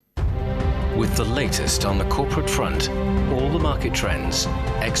with the latest on the corporate front, all the market trends,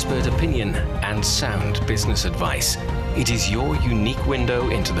 expert opinion, and sound business advice. It is your unique window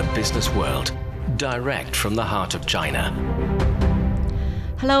into the business world, direct from the heart of China.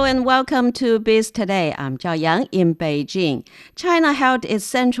 Hello and welcome to Biz Today. I'm Zhao Yang in Beijing. China held its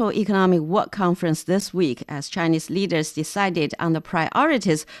Central Economic Work Conference this week as Chinese leaders decided on the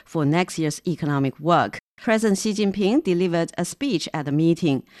priorities for next year's economic work. President Xi Jinping delivered a speech at the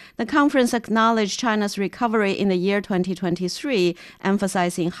meeting. The conference acknowledged China's recovery in the year 2023,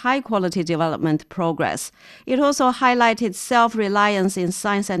 emphasizing high-quality development progress. It also highlighted self-reliance in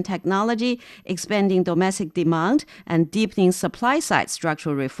science and technology, expanding domestic demand, and deepening supply-side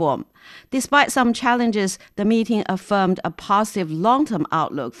structural reform. Despite some challenges, the meeting affirmed a positive long-term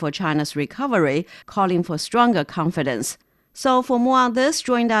outlook for China's recovery, calling for stronger confidence. So for more on this,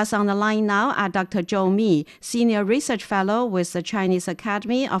 joined us on the line now are Dr. Zhou Mi, Senior Research Fellow with the Chinese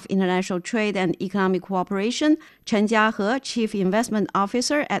Academy of International Trade and Economic Cooperation, Chen Jiahe, Chief Investment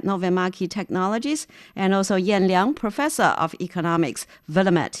Officer at Novamaki Technologies, and also Yan Liang, Professor of Economics,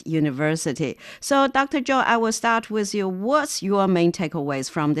 Willamette University. So Dr. Zhou, I will start with you. What's your main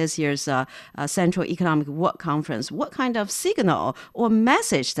takeaways from this year's Central Economic Work Conference? What kind of signal or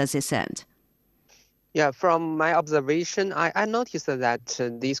message does it send? Yeah, from my observation, I noticed that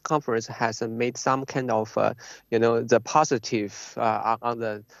this conference has made some kind of, the positive on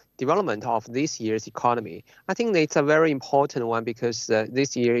the development of this year's economy. I think it's a very important one because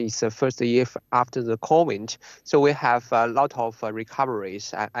this year is the first year after the COVID. So we have a lot of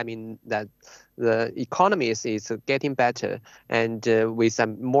recoveries. I mean that the economy is getting better and with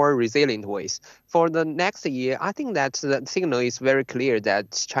some more resilient ways. For the next year, I think that the signal is very clear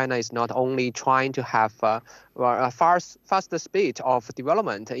that China is not only trying to have a faster speed of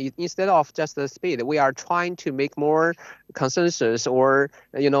development. Instead of just the speed, we are trying to make more consensus or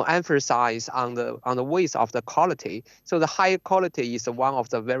emphasize on the ways of the quality. So the higher quality is one of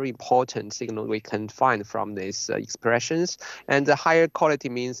the very important signals we can find from these expressions. And the higher quality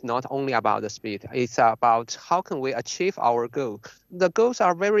means not only about the speed, it's about how can we achieve our goal. The goals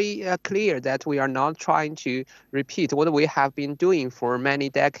are very clear that we are not trying to repeat what we have been doing for many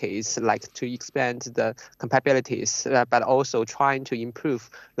decades, like to expand the capabilities, but also trying to improve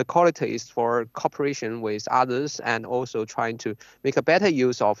the qualities for cooperation with others and also trying to make a better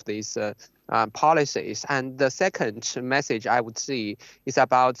use of these policies. And the second message I would see is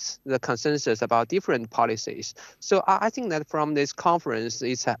about the consensus about different policies. So I think that from this conference,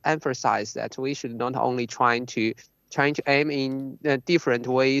 it's emphasized that we should not only trying to aim in different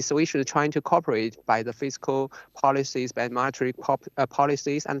ways. We should try to cooperate by the fiscal policies, by monetary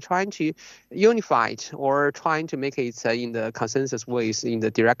policies, and trying to unify it or trying to make it in the consensus ways in the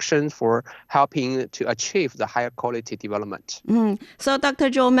direction for helping to achieve the higher quality development. So Dr.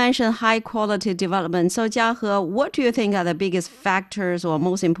 Zhou mentioned high quality development. So Jiahe, what do you think are the biggest factors or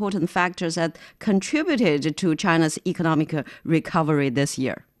most important factors that contributed to China's economic recovery this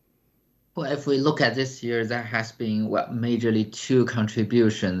year? Well, if we look at this year, there has been majorly two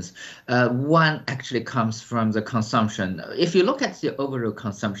contributions. One actually comes from the consumption. If you look at the overall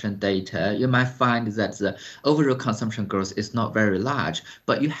consumption data, you might find that the overall consumption growth is not very large,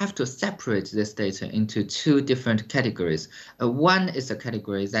 but you have to separate this data into two different categories. One is a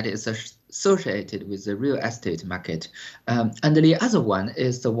category that is associated with the real estate market. And the other one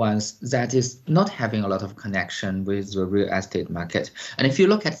is the ones that is not having a lot of connection with the real estate market. And if you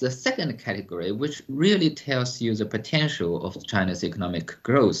look at the second category, which really tells you the potential of China's economic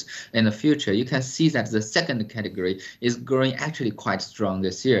growth in the future, you can see that the second category is growing actually quite strong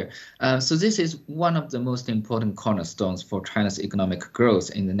this year. So this is one of the most important cornerstones for China's economic growth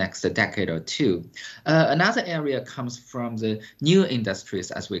in the next decade or two. Another area comes from the new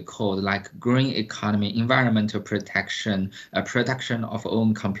industries, as we call it, like green economy, environmental protection, production of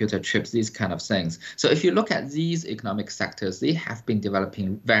own computer chips, these kind of things. So if you look at these economic sectors, they have been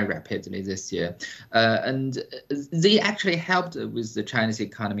developing very rapidly this year. And they actually helped with the Chinese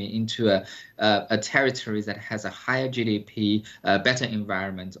economy into a territory that has a higher GDP, better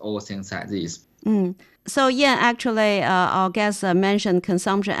environment, all things like these. So yeah, actually, our guest mentioned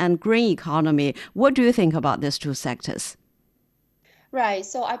consumption and green economy. What do you think about these two sectors? Right.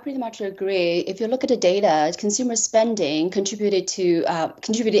 So I pretty much agree. If you look at the data, consumer spending contributed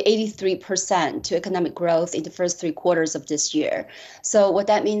 83% to economic growth in the first 3 quarters of this year. So what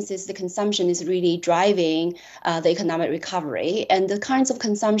that means is the consumption is really driving the economic recovery. And the kinds of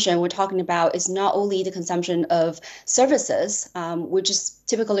consumption we're talking about is not only the consumption of services, which is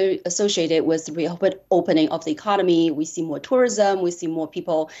typically associated with the reopening of the economy. We see more tourism, we see more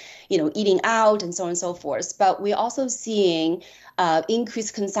people, eating out and so on and so forth. But we're also seeing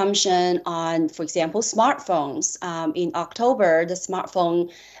increased consumption on, for example, smartphones. In October, the smartphone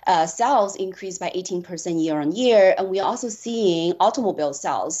sales increased by 18% year on year. And we're also seeing automobile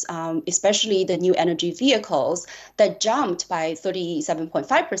sales, especially the new energy vehicles, that jumped by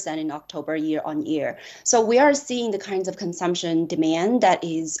 37.5% in October year on year. So we are seeing the kinds of consumption demand that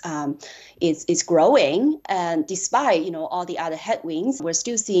is growing. And despite, all the other headwinds, we're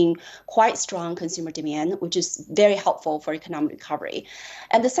still seeing quite strong consumer demand, which is very helpful for economic recovery.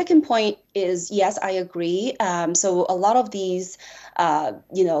 And the second point is, yes, I agree. So a lot of these,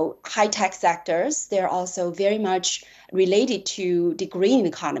 high-tech sectors, they're also very much related to the green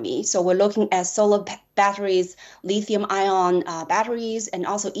economy. So we're looking at solar batteries, lithium-ion batteries, and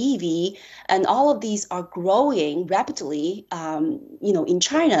also EV, and all of these are growing rapidly, in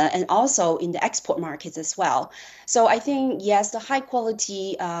China and also in the export markets as well. So I think, yes, the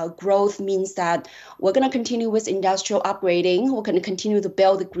high-quality growth means that we're going to continue with industrial upgrading. We're going to continue to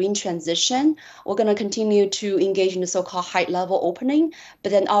build the green transition. We're going to continue to engage in the so-called high-level opening,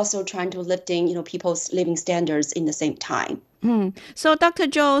 but then also trying to lifting, people's living standards in the same time. So, Dr.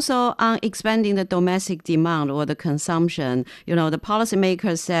 Zhou, so on expanding the domestic demand or the consumption, the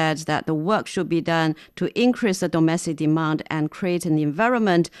policymakers said that the work should be done to increase the domestic demand and create an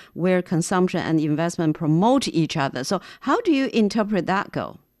environment where consumption and investment promote each other. So how do you interpret that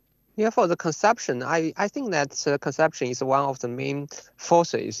goal? Yeah, for the consumption, I think that consumption is one of the main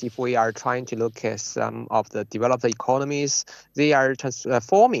forces. If we are trying to look at some of the developed economies, they are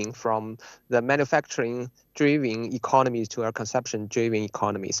transforming from the manufacturing-driven economies to a consumption-driven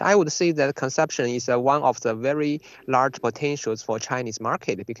economies. I would say that consumption is one of the very large potentials for Chinese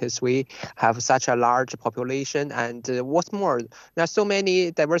market because we have such a large population. And what's more, there are so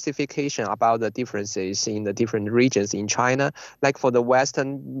many diversification about the differences in the different regions in China. Like for the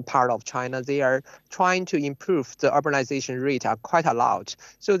western part of China, they are trying to improve the urbanization rate quite a lot.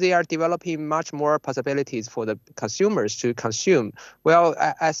 So they are developing much more possibilities for the consumers to consume. Well,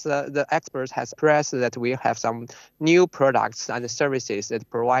 as the experts has expressed that we have some new products and services that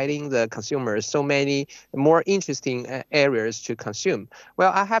providing the consumers so many more interesting areas to consume.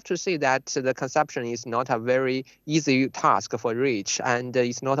 Well, I have to say that the consumption is not a very easy task for reach, and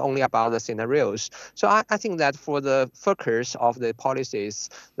it's not only about the scenarios. So I think that for the focus of the policies,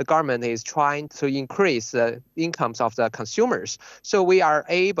 the government is trying to increase the incomes of the consumers. So we are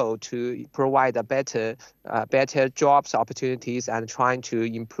able to provide a better jobs opportunities and trying to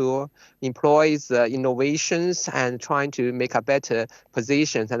employ the innovations and trying to make a better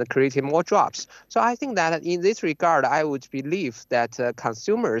positions and creating more jobs. So I think that in this regard, I would believe that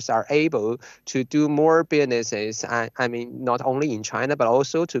consumers are able to do more businesses. I mean, not only in China, but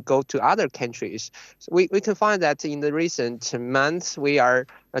also to go to other countries. So we can find that in the recent months, we are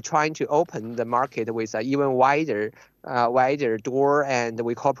trying to open the market with an even wider door, and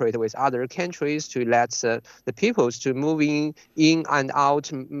we cooperate with other countries to let the peoples to moving in and out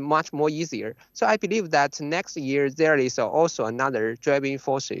much more easier. So I believe that next year there is also another driving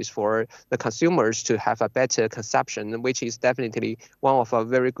forces for the consumers to have a better consumption, which is definitely one of a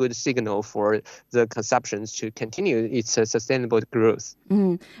very good signal for the consumptions to continue its sustainable growth.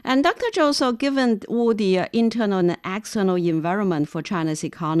 And Dr. Zhou, so given all the internal and external environment for China's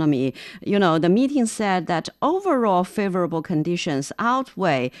economy, the meeting said that overall favorable conditions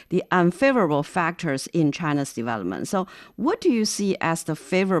outweigh the unfavorable factors in China's development. So what do you see as the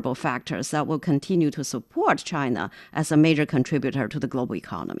favorable factors that will continue to support China as a major contributor to the global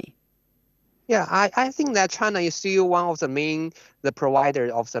economy? Yeah, I think that China is still one of the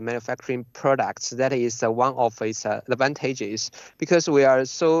provider of the manufacturing products. That is one of its advantages because we are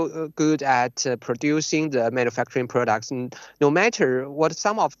so good at producing the manufacturing products. And no matter what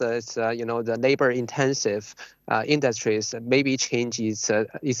some of the the labor-intensive industries maybe change its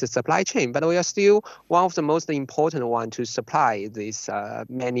supply chain, but we are still one of the most important one to supply these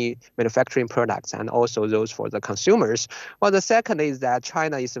many manufacturing products and also those for the consumers. Well, the second is that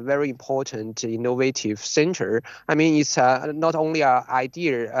China is a very important innovative center. I mean, it's not only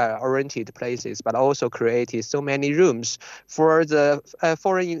idea-oriented places, but also created so many rooms for the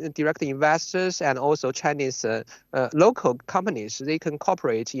foreign direct investors and also Chinese local companies. They can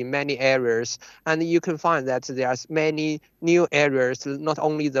cooperate in many areas, and you can find that there are many new areas, not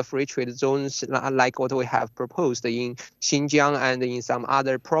only the free trade zones like what we have proposed in Xinjiang and in some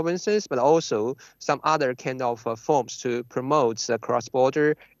other provinces, but also some other kind of forms to promote the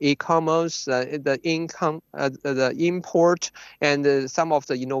cross-border e-commerce, the import, and some of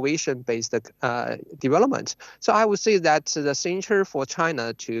the innovation-based development. So I would say that the center for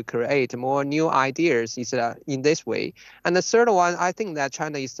China to create more new ideas is in this way. And the third one, I think that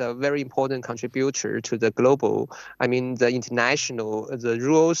China is a very important contributor to the global, the international, the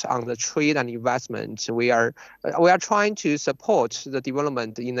rules on the trade and investment. We are trying to support the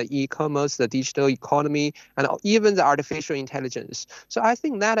development in the e-commerce, the digital economy, and even the artificial intelligence. So I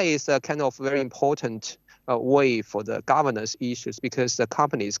think that is a kind of very important way for the governance issues, because the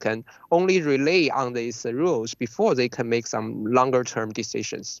companies can only rely on these rules before they can make some longer term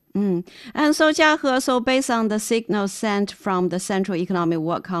decisions. And so, Jiahe, so based on the signals sent from the Central Economic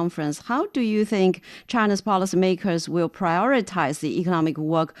Work Conference, how do you think China's policymakers will prioritize the economic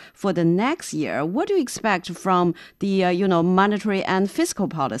work for the next year? What do you expect from the monetary and fiscal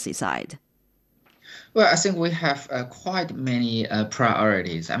policy side? Well, I think we have quite many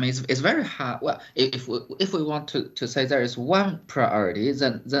priorities. I mean, it's very hard. Well, if we want to say there is one priority,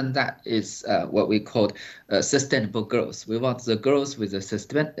 then that is what we call sustainable growth. We want the growth with a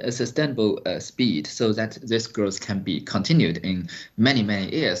sustainable speed, so that this growth can be continued in many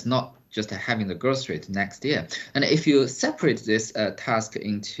years, not just having the growth rate next year. And if you separate this task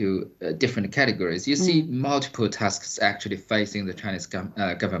into different categories, you see multiple tasks actually facing the Chinese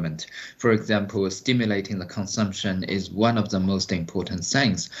government. For example, stimulating the consumption is one of the most important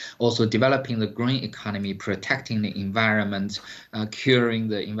things. Also, developing the green economy, protecting the environment, curing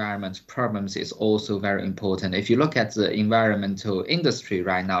the environment problems is also very important. If you look at the environmental industry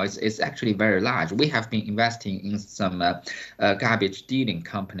right now, it's actually very large. We have been investing in some garbage dealing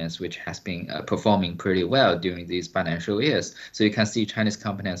companies, which has been performing pretty well during these financial years. So you can see Chinese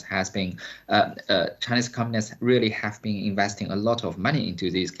companies really have been investing a lot of money into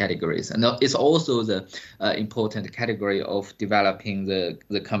these categories. And it's also the important category of developing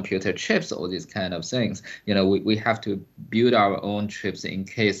the computer chips, all these kind of things. We have to build our own chips in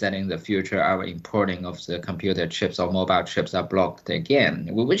case that in the future our importing of the computer chips or mobile chips are blocked again,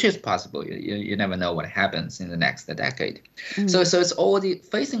 which is possible. You never know what happens in the next decade. So it's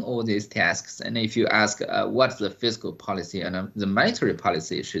facing all these tasks. And if you ask what the fiscal policy and the monetary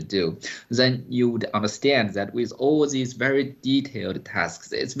policy should do, then you would understand that with all these very detailed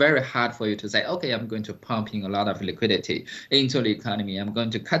tasks, it's very hard for you to say, okay, I'm going to pump in a lot of liquidity into the economy, I'm going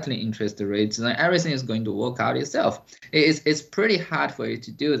to cut the interest rates, and everything is going to work out itself. It's pretty hard for you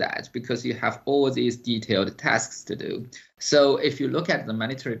to do that because you have all these detailed tasks to do. So if you look at the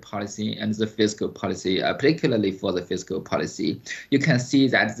monetary policy and the fiscal policy, particularly for the fiscal policy, you can see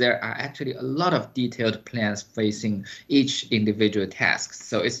that there are actually a lot of detailed plans facing each individual task.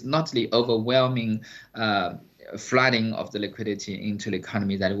 So it's not the overwhelming flooding of the liquidity into the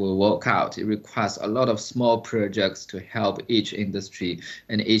economy that will work out. It requires a lot of small projects to help each industry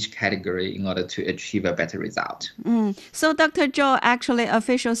and each category in order to achieve a better result. So, Dr. Zhou, actually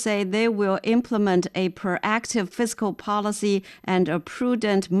officials say they will implement a proactive fiscal policy and a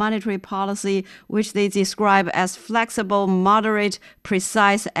prudent monetary policy, which they describe as flexible, moderate,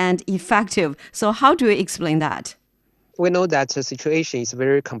 precise, and effective. So how do you explain that? We know that the situation is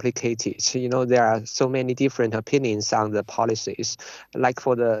very complicated. There are so many different opinions on the policies. Like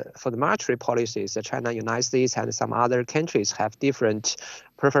for the monetary policies, China, United States, and some other countries have different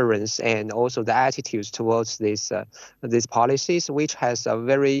preference and also the attitudes towards these policies, which has a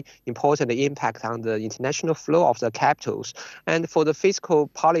very important impact on the international flow of the capitals. And for the fiscal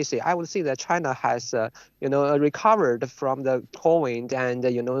policy, I would say that China has recovered from the COVID,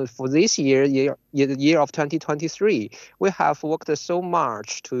 and for this year of 2023, we have worked so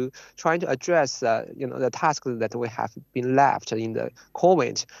much to trying to address the tasks that we have been left in the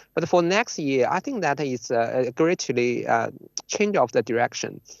COVID. But for next year, I think that is a greatly change of the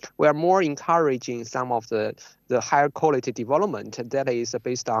direction. We are more encouraging some of the higher quality development that is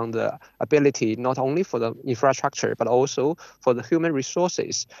based on the ability not only for the infrastructure but also for the human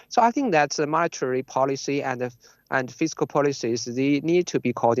resources. So I think that the monetary policy and fiscal policies, they need to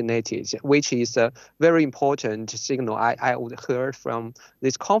be coordinated, which is a very important signal I would hear from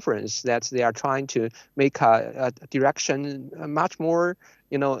this conference, that they are trying to make a direction much more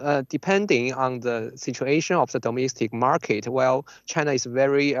depending on the situation of the domestic market. Well, China is a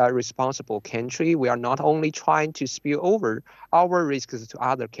very responsible country. We are not only trying trying to spill over our risks to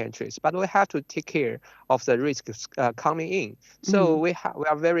other countries, but we have to take care of the risks coming in. So we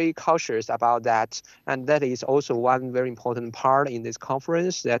are very cautious about that, and that is also one very important part in this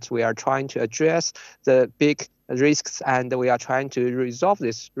conference, that we are trying to address the big risks, and we are trying to resolve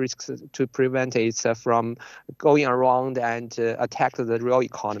these risks to prevent it from going around and attack the real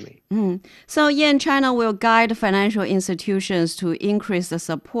economy. So, China will guide financial institutions to increase the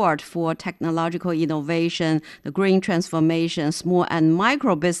support for technological innovation, the green transformation, small and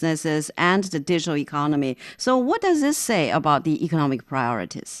micro businesses, and the digital economy. So, what does this say about the economic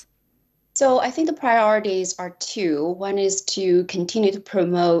priorities? So I think the priorities are two. One is to continue to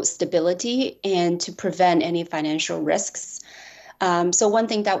promote stability and to prevent any financial risks. So one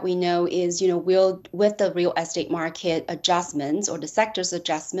thing that we know is, with the real estate market adjustments or the sector's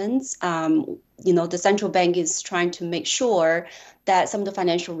adjustments, the central bank is trying to make sure that some of the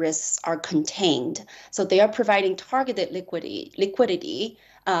financial risks are contained. So they are providing targeted liquidity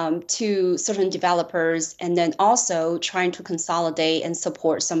to certain developers, and then also trying to consolidate and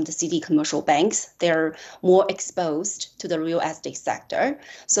support some of the city commercial banks. They're more exposed to the real estate sector.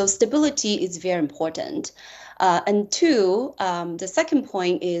 So stability is very important. And two, the second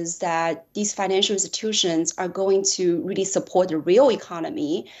point is that these financial institutions are going to really support the real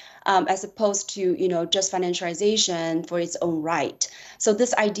economy, as opposed to just financialization for its own right. So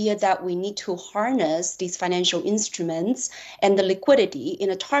this idea that we need to harness these financial instruments and the liquidity in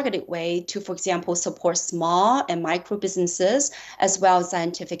a targeted way to, for example, support small and micro businesses, as well as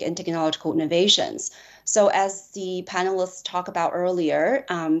scientific and technological innovations. So as the panelists talked about earlier,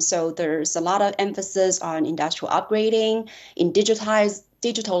 so there's a lot of emphasis on industrial upgrading, in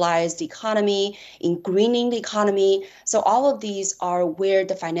digitalized economy, in greening the economy. So all of these are where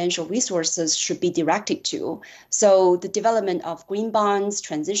the financial resources should be directed to. So the development of green bonds,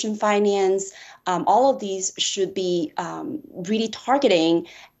 transition finance, all of these should be really targeting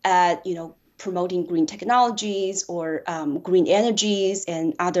at, promoting green technologies or green energies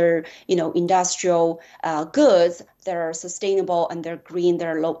and other, industrial goods that are sustainable and they're green,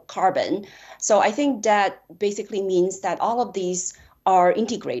 they're low carbon. So I think that basically means that all of these are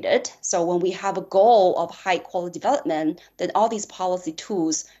integrated. So when we have a goal of high quality development, then all these policy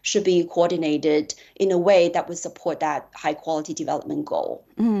tools should be coordinated in a way that would support that high quality development goal.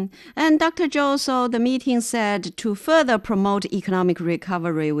 And Dr. Zhou, so the meeting said to further promote economic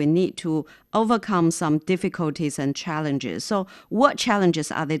recovery, we need to overcome some difficulties and challenges. So what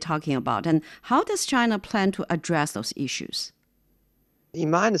challenges are they talking about, and how does China plan to address those issues? In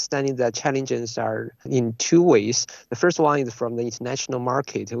my understanding, the challenges are in two ways. The first one is from the international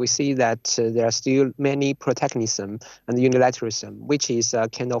market. We see that there are still many protectionism and unilateralism, which is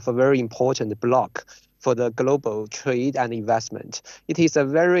kind of a very important block for the global trade and investment. It is a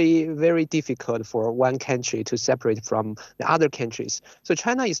very, very difficult for one country to separate from the other countries. So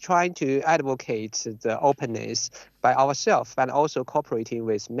China is trying to advocate the openness by ourselves, and also cooperating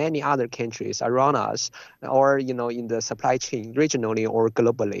with many other countries around us, or in the supply chain regionally or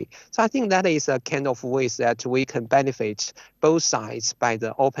globally. So I think that is a kind of ways that we can benefit both sides by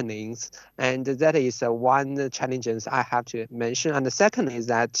the openings, and that is one challenges I have to mention. And the second is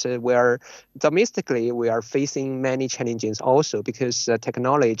that domestically we are facing many challenges also, because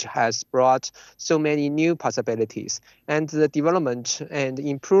technology has brought so many new possibilities, and the development and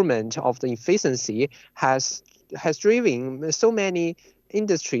improvement of the efficiency has driven so many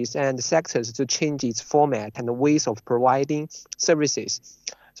industries and sectors to change its format and ways of providing services.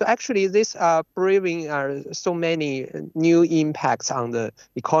 So actually, this bringing so many new impacts on the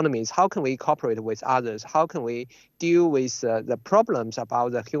economies. How can we cooperate with others? How can we deal with the problems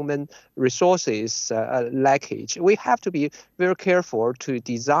about the human resources leakage? We have to be very careful to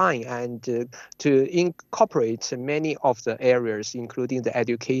design and to incorporate many of the areas, including the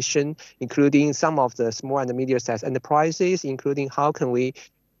education, including some of the small and medium-sized enterprises, including how can we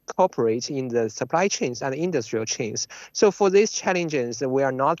cooperate in the supply chains and industrial chains. So for these challenges, we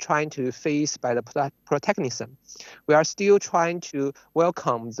are not trying to face by the protectionism. We are still trying to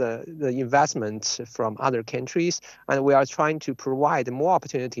welcome the investment from other countries, and we are trying to provide more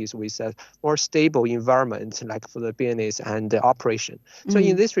opportunities with a more stable environment, like for the business and the operation. So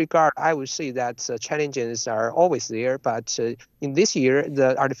in this regard, I would say that challenges are always there, but in this year,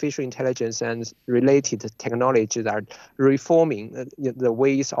 the artificial intelligence and related technologies are reforming the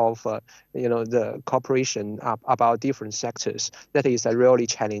ways of the cooperation about different sectors. That is a really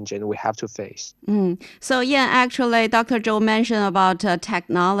challenging we have to face. So actually, Dr. Zhou mentioned about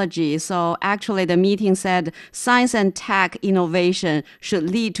technology. So actually, the meeting said science and tech innovation should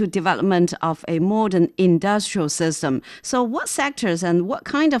lead to development of a modern industrial system. So what sectors and what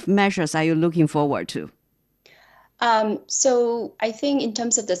kind of measures are you looking forward to? So I think in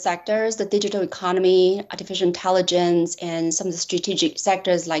terms of the sectors, the digital economy, artificial intelligence, and some of the strategic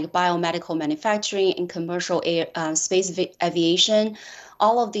sectors like biomedical manufacturing and commercial space aviation,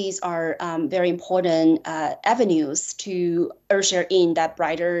 all of these are very important avenues to usher in that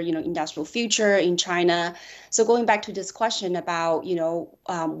brighter, industrial future in China. So going back to this question about,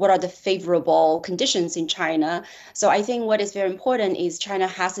 what are the favorable conditions in China? So I think what is very important is China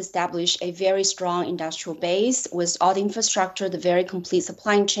has established a very strong industrial base with all the infrastructure, the very complete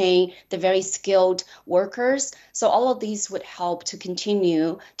supply chain, the very skilled workers. So all of these would help to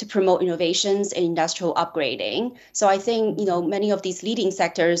continue to promote innovations and industrial upgrading. So I think, many of these leading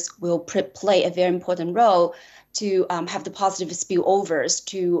sectors will play a very important role to have the positive spillovers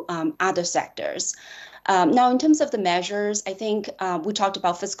to other sectors. Now, in terms of the measures, I think we talked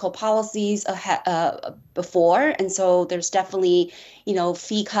about fiscal policies before, and so there's definitely,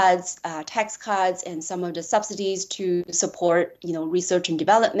 fee cuts, tax cuts, and some of the subsidies to support, research and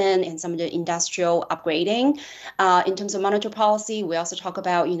development and some of the industrial upgrading. In terms of monetary policy, we also talk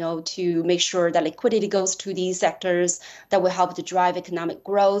about, to make sure that liquidity goes to these sectors that will help to drive economic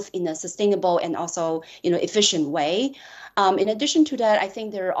growth in a sustainable and also, efficient way. In addition to that, I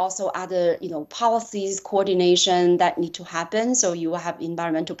think there are also other, policies, coordination that need to happen. So you will have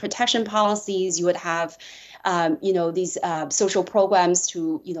environmental protection policies, you would have, these social programs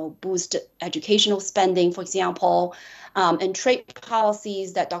to, boost educational spending, for example, and trade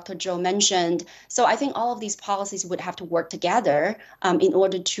policies that Dr. Zhou mentioned. So I think all of these policies would have to work together in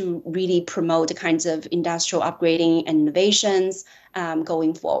order to really promote the kinds of industrial upgrading and innovations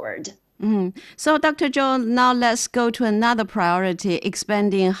going forward. So, Dr. Zhou, now let's go to another priority,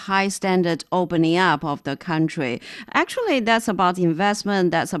 expanding high standard opening up of the country. Actually, that's about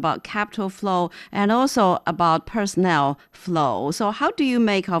investment, that's about capital flow, and also about personnel flow. So how do you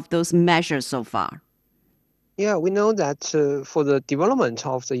make of those measures so far? Yeah, we know that for the development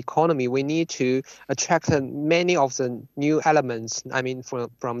of the economy, we need to attract many of the new elements. I mean,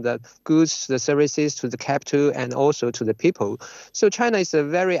 from the goods, the services, to the capital, and also to the people. So China is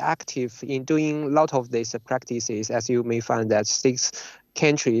very active in doing a lot of these practices. As you may find that 6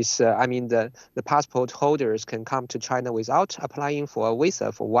 countries, the passport holders can come to China without applying for a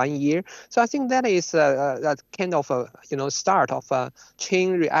visa for 1 year. So I think that is that kind of a start of a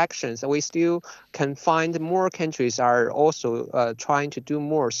chain reactions. We still can find more countries are also trying to do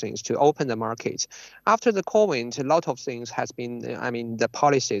more things to open the market. After the COVID, a lot of things has been, the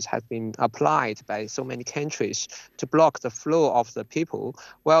policies have been applied by so many countries to block the flow of the people.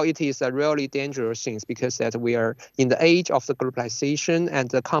 Well, it is a really dangerous thing because that we are in the age of the globalization,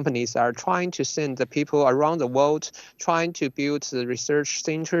 and the companies are trying to send the people around the world, trying to build the research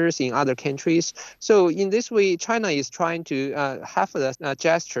centers in other countries. So in this way, China is trying to have a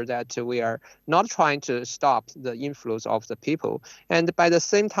gesture that we are not trying to stop the influence of the people. And by the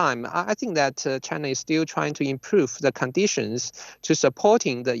same time, I think that China is still trying to improve the conditions to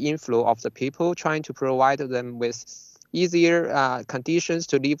supporting the inflow of the people, trying to provide them with easier conditions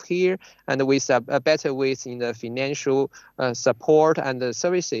to live here, and with a better ways in the financial support and the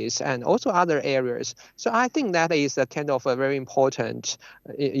services, and also other areas. So I think that is a kind of a very important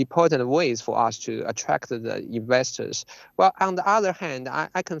ways for us to attract the investors. Well, on the other hand,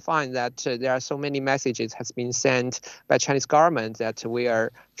 I can find that there are so many messages has been sent by Chinese government that we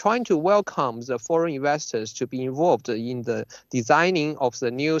are trying to welcome the foreign investors to be involved in the designing of the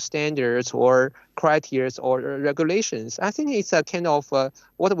new standards or criteria or regulations. I think it's a kind of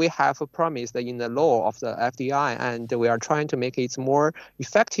what we have promised in the law of the FDI, and we are trying to make it more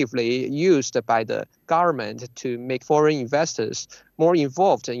effectively used by the government to make foreign investors more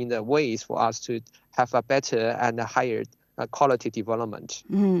involved in the ways for us to have a better and a higher quality development.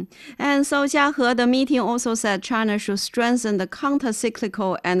 And so Jiahe, the meeting also said China should strengthen the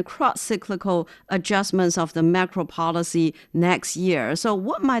counter-cyclical and cross-cyclical adjustments of the macro policy next year. So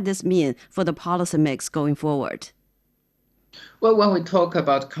what might this mean for the policy mix going forward? Well, when we talk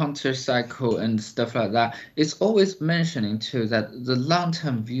about counter cycle and stuff like that, it's always mentioning too that the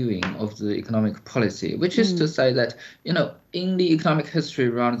long-term viewing of the economic policy, which is to say that, in the economic history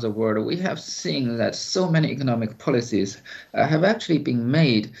around the world, we have seen that so many economic policies have actually been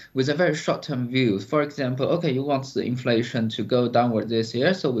made with a very short-term view. For example, okay, you want the inflation to go downward this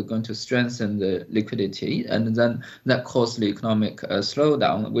year, so we're going to strengthen the liquidity, and then that caused the economic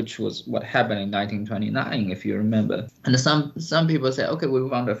slowdown, which was what happened in 1929, if you remember. And Some people say, okay, we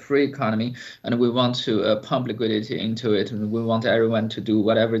want a free economy and we want to pump liquidity into it, and we want everyone to do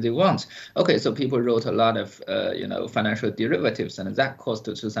whatever they want. Okay, so people wrote a lot of financial derivatives, and that caused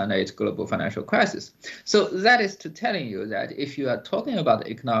the 2008 global financial crisis. So that is to telling you that if you are talking about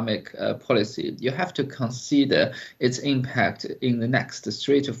economic policy, you have to consider its impact in the next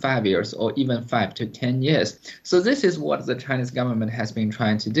 3 to 5 years, or even 5 to 10 years. So this is what the Chinese government has been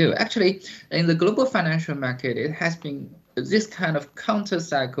trying to do. Actually, in the global financial market, it has been this kind of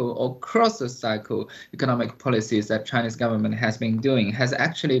counter-cycle or cross-cycle economic policies that Chinese government has been doing has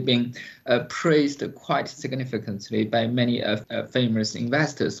actually been praised quite significantly by many famous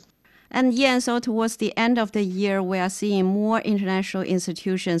investors. And yeah, so towards the end of the year, we are seeing more international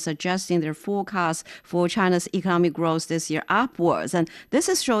institutions adjusting their forecasts for China's economic growth this year upwards. And this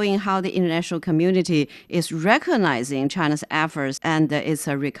is showing how the international community is recognizing China's efforts and its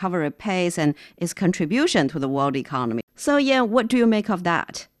recovery pace and its contribution to the world economy. So yeah, what do you make of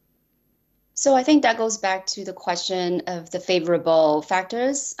that? So I think that goes back to the question of the favorable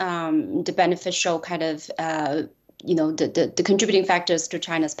factors, the beneficial kind of the contributing factors to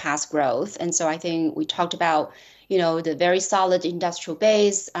China's past growth. And so I think we talked about, the very solid industrial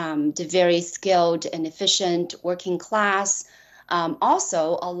base, the very skilled and efficient working class,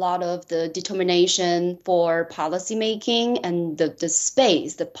 also a lot of the determination for policymaking and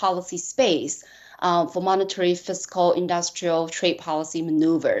the policy space for monetary, fiscal, industrial, trade policy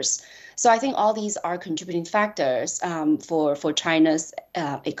maneuvers. So I think all these are contributing factors for China's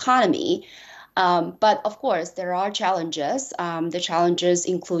economy. But of course, there are challenges. The challenges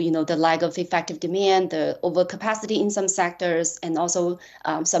include, the lack of effective demand, the overcapacity in some sectors, and also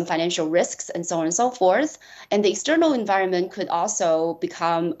some financial risks, and so on and so forth. And the external environment could also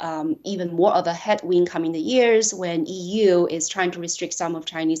become even more of a headwind coming the years when EU is trying to restrict some of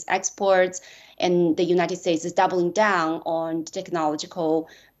Chinese exports, and the United States is doubling down on technological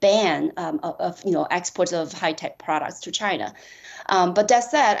ban of exports of high-tech products to China. But that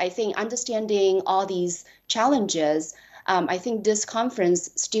said, I think understanding all these challenges, I think this conference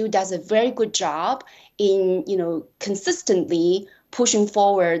still does a very good job in consistently pushing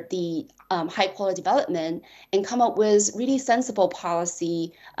forward the high quality development and come up with really sensible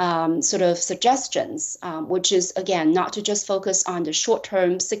policy sort of suggestions, which is, again, not to just focus on the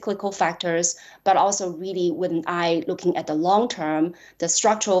short-term cyclical factors, but also really with an eye looking at the long-term, the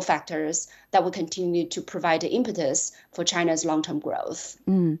structural factors that will continue to provide the impetus for China's long-term growth.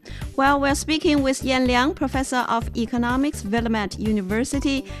 Well, we're speaking with Yan Liang, Professor of Economics, Willamette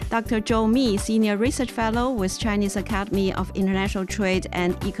University, Dr. Zhou Mi, Senior Research Fellow with Chinese Academy of International Trade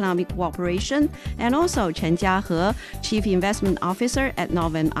and Economic Cooperation, and also Chen Jiahe, Chief Investment Officer at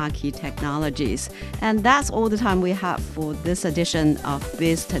Novum Archi Technologies. And that's all the time we have for this edition of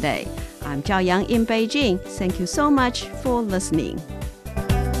Biz Today. I'm Zhao Yang in Beijing. Thank you so much for listening.